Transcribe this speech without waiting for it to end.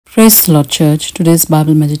Praise the Lord, Church. Today's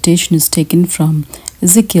Bible meditation is taken from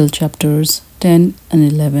Ezekiel chapters 10 and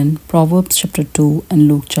 11, Proverbs chapter 2, and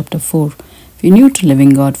Luke chapter 4. If you're new to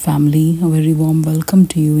Living God family, a very warm welcome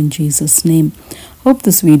to you in Jesus' name. Hope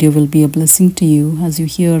this video will be a blessing to you as you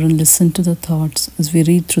hear and listen to the thoughts as we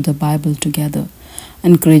read through the Bible together. I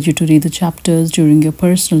encourage you to read the chapters during your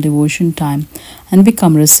personal devotion time and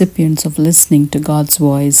become recipients of listening to God's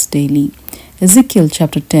voice daily. Ezekiel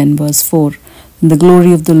chapter 10 verse 4. And the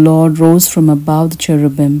glory of the Lord rose from above the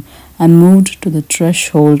cherubim and moved to the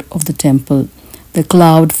threshold of the temple. The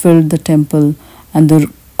cloud filled the temple, and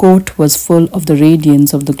the court was full of the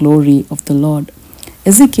radiance of the glory of the Lord.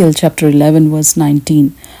 Ezekiel chapter 11 verse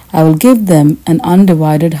 19. I will give them an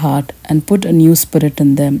undivided heart and put a new spirit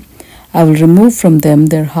in them. I will remove from them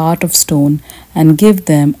their heart of stone and give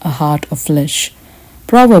them a heart of flesh.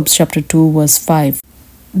 Proverbs chapter 2 verse 5.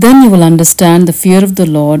 Then you will understand the fear of the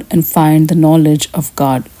Lord and find the knowledge of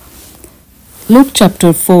God. Luke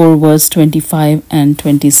chapter 4 verse 25 and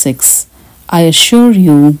 26. I assure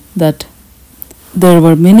you that there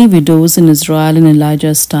were many widows in Israel in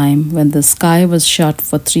Elijah's time when the sky was shut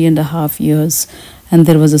for 3.5 years and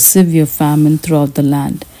there was a severe famine throughout the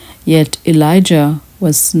land. Yet Elijah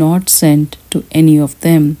was not sent to any of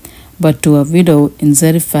them, but to a widow in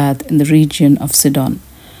Zarephath in the region of Sidon.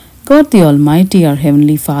 God the Almighty, our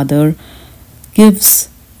Heavenly Father, gives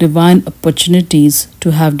divine opportunities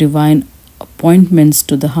to have divine appointments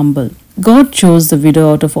to the humble. God chose the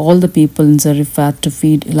widow out of all the people in Zarephath to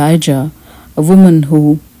feed Elijah. A woman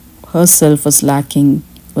who herself was lacking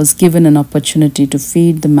was given an opportunity to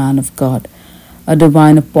feed the man of God. A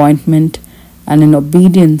divine appointment, and in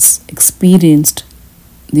obedience experienced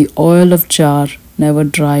the oil of jar never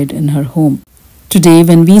dried in her home. Today,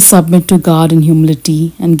 when we submit to God in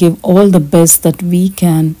humility and give all the best that we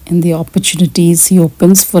can in the opportunities He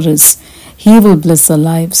opens for us, He will bless our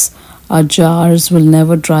lives. Our jars will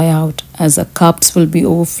never dry out, as our cups will be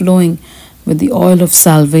overflowing with the oil of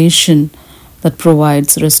salvation that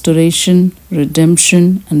provides restoration,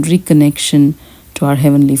 redemption, and reconnection to our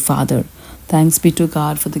Heavenly Father. Thanks be to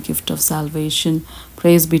God for the gift of salvation.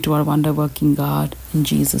 Praise be to our wonder-working God. In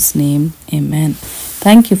Jesus' name, amen.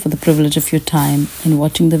 Thank you for the privilege of your time in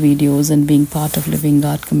watching the videos and being part of Living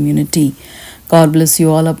God community. God bless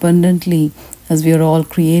you all abundantly as we are all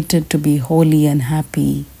created to be holy and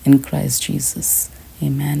happy in Christ Jesus.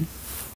 Amen.